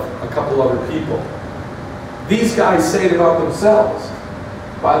it of a couple other people. These guys say it about themselves.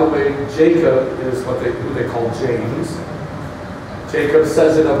 By the way, Jacob is who they call James. Jacob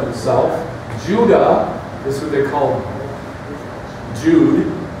says it of himself. Judah is who they call Jude,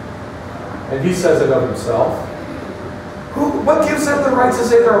 and he says it of himself. What gives them the right to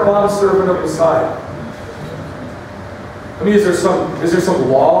say they're a bondservant of Messiah? I mean, is there some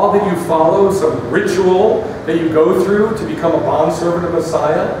law that you follow, some ritual that you go through to become a bondservant of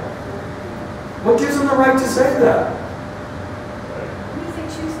Messiah? What gives them the right to say that? Because they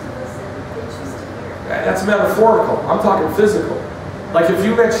choose to listen, they choose to hear. That's metaphorical. I'm talking physical. Like if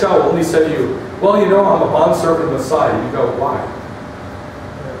you met Shaul and he said to you, well, you know, I'm a bondservant of Messiah, you go, why?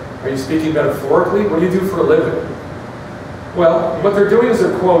 Are you speaking metaphorically? What do you do for a living? Well, what they're doing is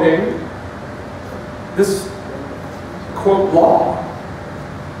they're quoting this, quote, law.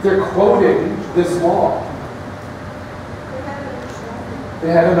 They're quoting this law. They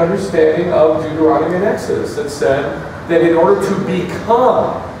had an understanding of Deuteronomy and Exodus that said that in order to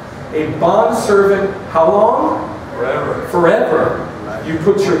become a bondservant, how long? Forever. Forever. You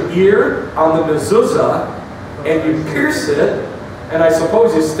put your ear on the mezuzah and you pierce it, and I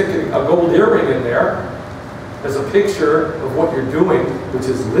suppose you stick a gold earring in there as a picture of what you're doing, which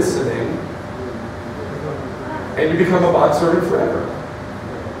is listening, and you become a bondservant forever.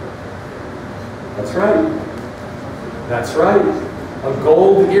 That's right. That's right. A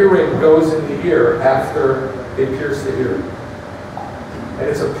gold earring goes in the ear after they pierce the ear. And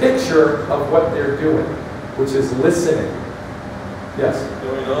it's a picture of what they're doing, which is listening. Yes? Do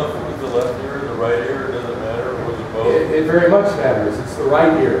we know if it was the left ear or the right ear? It doesn't matter. Or was it both? It very much matters. It's the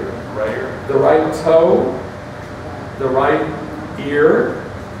right ear. Right ear? The right toe, the right ear,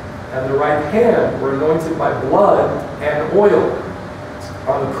 and the right hand were anointed by blood and oil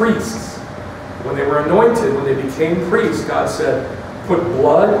on the priests. When they were anointed, when they became priests, God said, put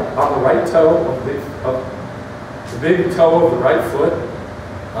blood on the right toe, of the big toe of the right foot,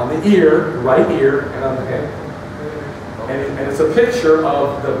 on the ear, the right ear, and on the hand. And it's a picture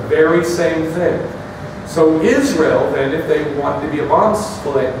of the very same thing. So Israel, then, if they wanted to be a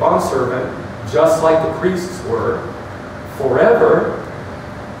bondservant, just like the priests were, forever,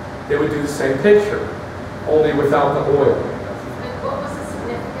 they would do the same picture, only without the oil. And what was the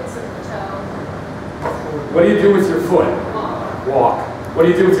significance of the toe? What do you do with your foot? Walk. What do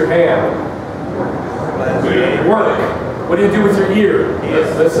you do with your hand? Work. What do you do with your ear?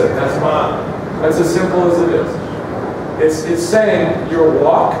 Listen. That's as simple as it is. It's saying your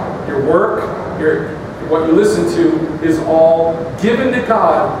walk, your work, what you listen to is all given to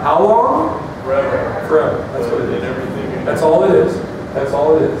God. How long? Forever. Forever. That's what it is. That's all it is. That's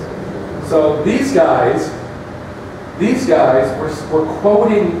all it is. So these guys were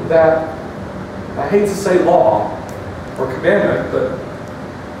quoting that, I hate to say law or commandment, but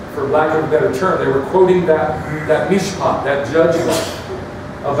for lack of a better term, they were quoting that mishpat, that judgment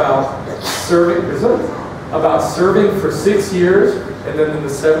about serving for 6 years, and then in the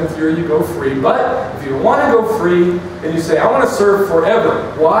 7th year you go free. But if you want to go free, and you say, I want to serve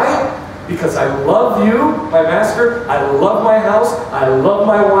forever. Why? Because I love you, my master, I love my house, I love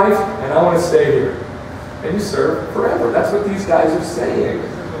my wife, and I want to stay here. And you serve forever. That's what these guys are saying.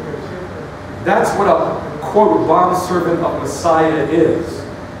 That's what a, quote, bondservant of Messiah is.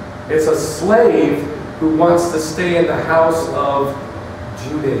 It's a slave who wants to stay in the house of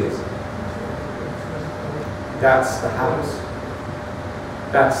Judaism. That's the house.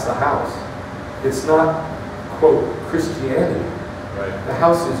 That's the house. It's not, quote, Christianity. Right. The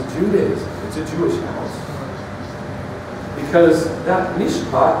house is Judaism. It's a Jewish house. Because that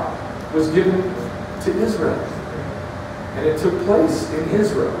mishpat was given to Israel. And it took place in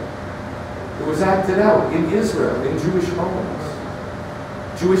Israel. It was acted out in Israel, in Jewish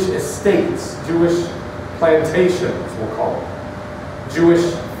homes. Jewish estates, Jewish plantations, we'll call them.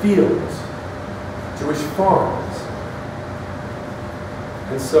 Jewish fields, Jewish farms.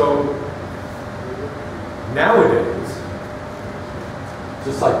 And so, nowadays,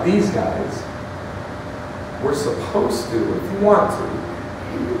 just like these guys, we're supposed to, if you want to,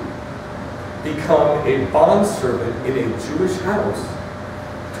 become a bondservant in a Jewish house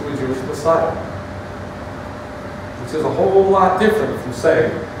to a Jewish Messiah. Which is a whole lot different from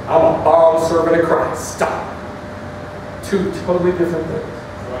saying, I'm a bondservant of Christ. Stop. Two totally different things.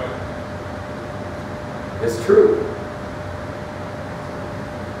 Right. It's true.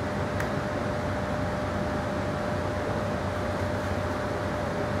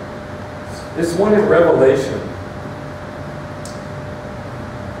 This one in Revelation,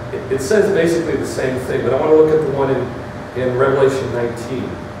 it says basically the same thing, but I want to look at the one in Revelation 19.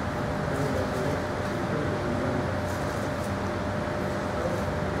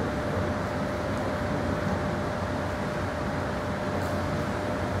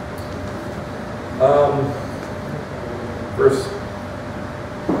 Verse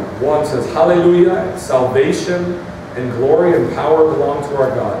 1 says, Hallelujah, salvation and glory and power belong to our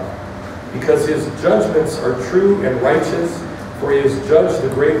God, because his judgments are true and righteous, for he has judged the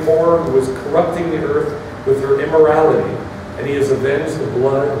great whore who is corrupting the earth with her immorality, and he has avenged the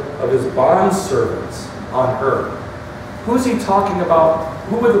blood of his bondservants on her. Who's he talking about?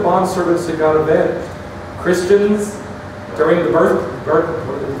 Who were the bondservants that got avenged? Christians during the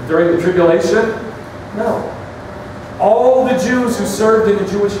during the tribulation? No. All the Jews who served in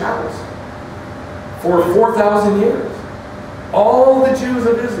the Jewish house for 4,000 years. All the Jews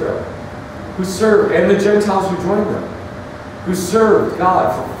of Israel who served, and the Gentiles who joined them, who served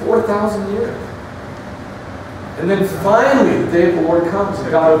God for 4,000 years. And then finally, the day of the Lord comes,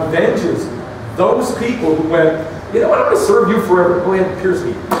 and God avenges those people who went, you know what, I'm going to serve you forever. Go ahead and pierce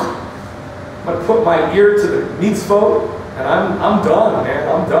me. I'm going to put my ear to the mitzvot, and I'm done, man.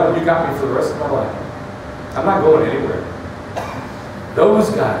 I'm done. You got me for the rest of my life. I'm not going anywhere. Those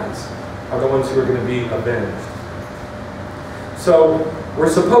guys are the ones who are going to be avenged. So we're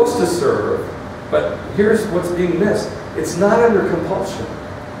supposed to serve, but here's what's being missed. It's not under compulsion.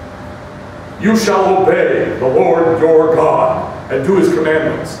 You shall obey the Lord your God and do his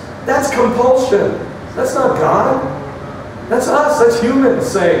commandments. That's compulsion. That's not God. That's us. That's humans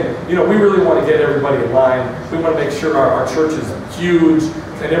saying, you know, we really want to get everybody in line. We want to make sure our church is huge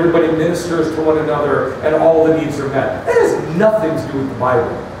and everybody ministers to one another and all the needs are met. That has nothing to do with the Bible.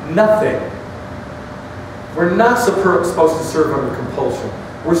 Nothing. We're not supposed to serve under compulsion.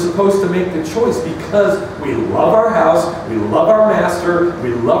 We're supposed to make the choice because we love our house, we love our master, we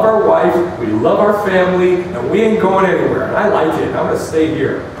love our wife, we love our family, and we ain't going anywhere. And I like it. I'm going to stay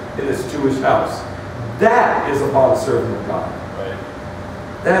here in this Jewish house. That is a bondservant of God. Right.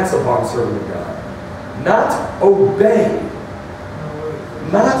 That's a bondservant of God. Not obey.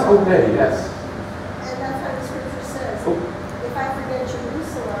 Not obey, yes. And that's how the scripture says, Oh. if I forget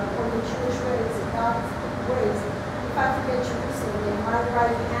Jerusalem or the Jewish ways and God's ways, if I forget Jerusalem, then my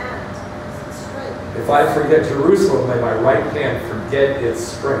right hand is straight. If I forget Jerusalem, may my right hand forget its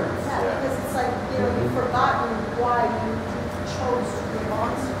strength. Yeah, because it's like, you know, you've forgotten why you chose to be a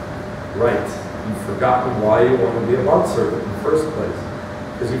monster. Right. You've forgotten why you want to be a bondservant in the first place.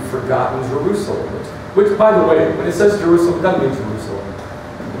 Because you've forgotten Jerusalem. Which, by the way, when it says Jerusalem, it doesn't mean Jerusalem.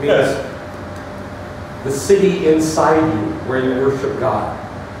 It means the city inside you where you worship God,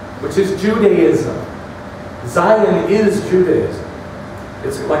 which is Judaism. Zion is Judaism.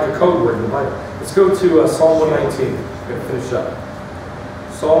 It's like a code word in the Bible. Let's go to Psalm 119. I'm going to finish up.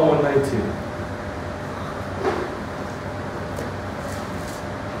 Psalm 119.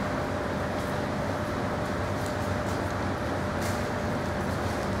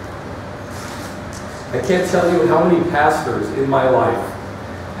 I can't tell you how many pastors in my life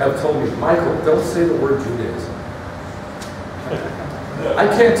have told me, Michael, don't say the word Judaism. I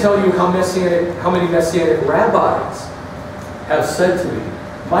can't tell you how many Messianic rabbis have said to me,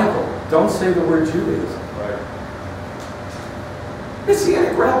 Michael, don't say the word Judaism. Right.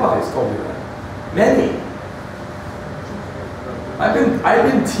 Messianic rabbis told me that. Many.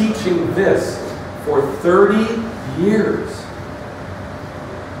 I've been teaching this for 30 years.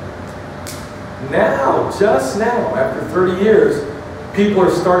 Now, just now, after 30 years, people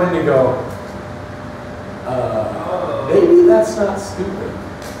are starting to go, maybe that's not stupid.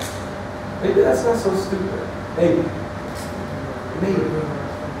 Maybe that's not so stupid. Maybe. Maybe.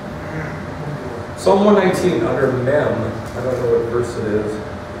 Psalm 119 under Mem, I don't know what verse it is.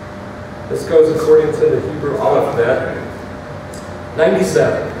 This goes according to the Hebrew alphabet.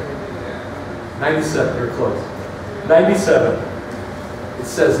 97. 97, you're close. 97. It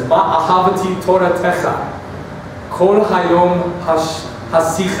says, Ma ahavati toratecha, kol hayom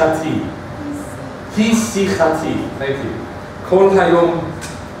hasichati. Hisichati. Thank you. Kol hayom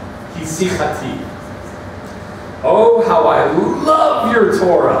hisichati. Oh, how I love your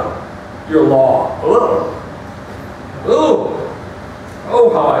Torah, your law. Oh,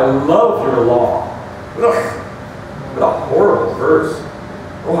 how I love your law. Ugh. What a horrible verse.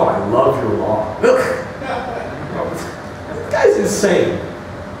 Oh, how I love your law. Look, this guy's insane.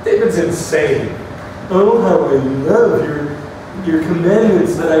 David's insane. Oh, how I love your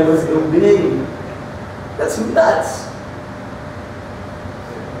commandments that I must obey. That's nuts.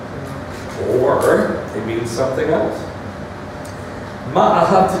 Or it means something else. Ma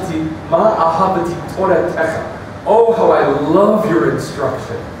ahabati toratecha. Oh, how I love your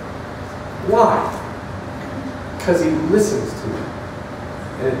instruction. Why? Because he listens to it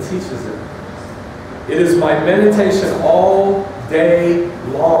and it teaches him. It is my meditation all day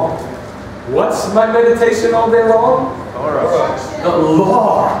long. What's my meditation all day long? Torah. The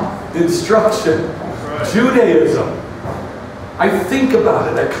law, the instruction, Judaism. I think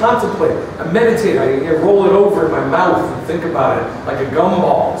about it, I contemplate, I meditate, I roll it over in my mouth and think about it like a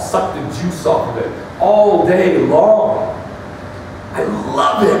gumball, suck the juice off of it all day long. I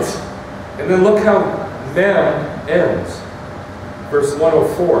love it. And then look how Mem ends. Verse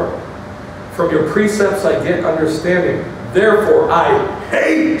 104. From your precepts I get understanding, therefore I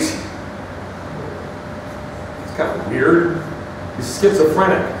hate. It's kind of weird. He's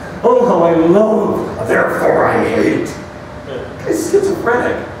schizophrenic. Oh, how I love, therefore I hate. He's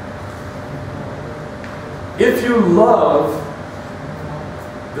schizophrenic. If you love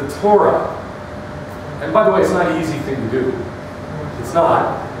the Torah, and by the way, it's not an easy thing to do. It's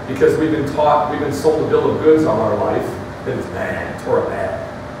not, because we've been taught, we've been sold a bill of goods all our life that it's bad, Torah bad.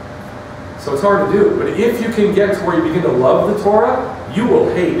 So it's hard to do. But if you can get to where you begin to love the Torah, you will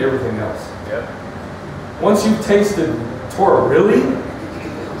hate everything else. Yep. Once you've tasted Torah really,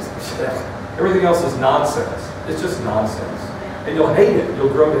 everything else is nonsense. It's just nonsense. And you'll hate it. You'll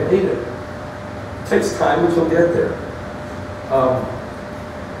grow to hate it. It takes time, but you'll get there.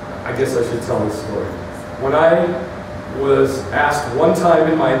 I guess I should tell this story. When I was asked one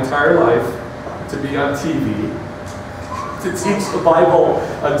time in my entire life to be on TV, to teach the Bible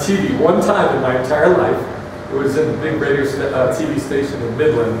on TV, one time in my entire life, it was in a big radio TV station in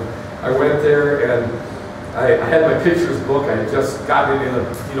Midland. I went there and I had my pictures book. I had just gotten it in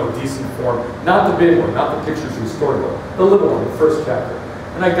a decent form. Not the big one, not the pictures in the storybook. The little one, the first chapter.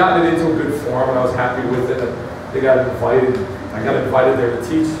 And I got it into a good form and I was happy with it. They got invited. I got invited there to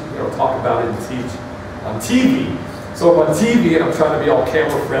teach, talk about it and teach on TV. So I'm on TV and I'm trying to be all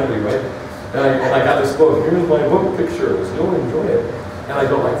camera friendly, right? And I got this book. Here's my book pictures. You'll enjoy it. And I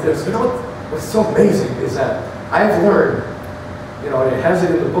go like this. You know what's so amazing is that I've learned, and it has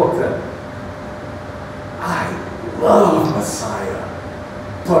it in the book that I love Messiah,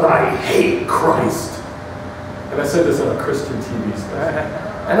 but I hate Christ. And I said this on a Christian TV station.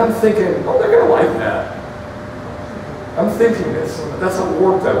 And I'm thinking, oh, they're going to like that. I'm thinking this. That's how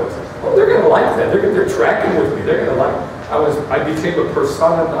warped I was. Oh, they're going to like that. They're tracking with me. They're going to like. I became a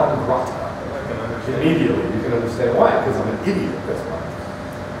persona non grata. Immediately, you can understand why. Because I'm an idiot. That's why.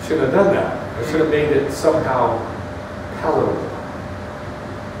 I shouldn't have done that. I should have made it somehow palatable.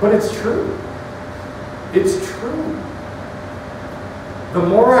 But it's true. It's true. The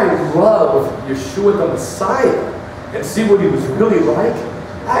more I love Yeshua the Messiah and see what he was really like,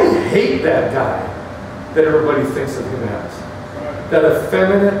 I hate that guy that everybody thinks of him as. That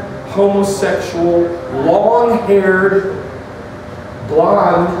effeminate, homosexual, long-haired,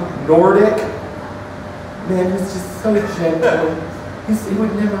 blonde, Nordic man who's just so gentle. He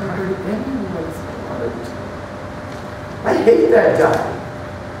would never hurt anyone's heart. I hate that guy.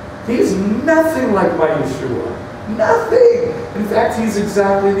 He's nothing like my Yeshua. Nothing. In fact, he's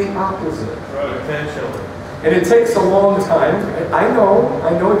exactly the opposite. Right, intentionally. And it takes a long time. I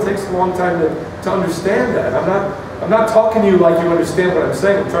know it takes a long time to understand that. I'm not talking to you like you understand what I'm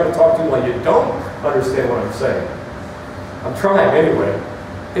saying. I'm trying to talk to you like you don't understand what I'm saying. I'm trying anyway.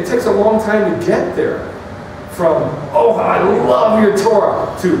 It takes a long time to get there. From, oh, I love your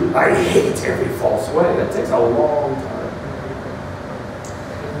Torah, to, I hate every false way. That takes a long time.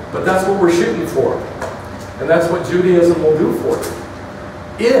 But that's what we're shooting for. And that's what Judaism will do for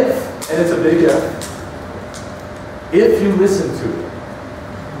you. If, and it's a big if you listen to it.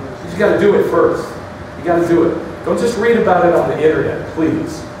 You got to do it first. You got to do it. Don't just read about it on the internet,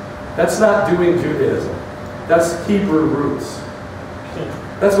 please. That's not doing Judaism. That's Hebrew roots.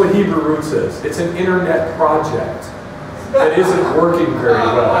 That's what Hebrew roots is. It's an internet project that isn't working very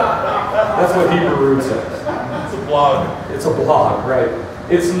well. That's what Hebrew roots is. It's a blog. It's a blog, right?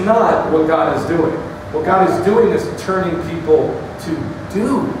 It's not what God is doing. What God is doing is turning people to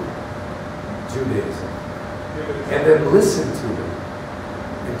do Judaism. And then listen to it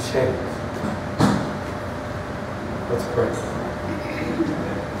and change. Let's pray.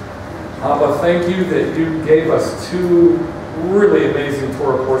 Abba, thank you that you gave us two really amazing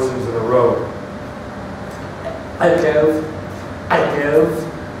Torah portions in a row. I give,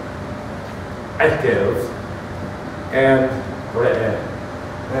 ekev and re'eh.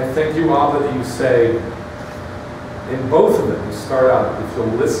 And I thank you, Abba, that you say, in both of them, you start out, if you'll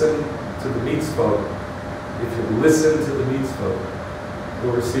listen to the mitzvot, if you listen to the mitzvot,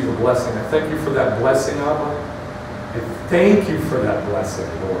 you'll receive a blessing. I thank you for that blessing, Abba. I thank you for that blessing,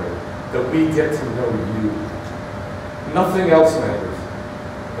 Lord, that we get to know you. Nothing else matters.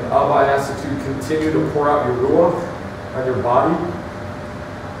 And Abba, I ask that you continue to pour out your ruach on your body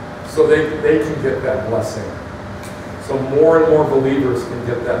so they can get that blessing. So more and more believers can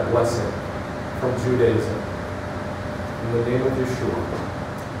get that blessing from Judaism. In the name of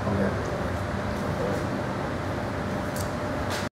Yeshua. Amen.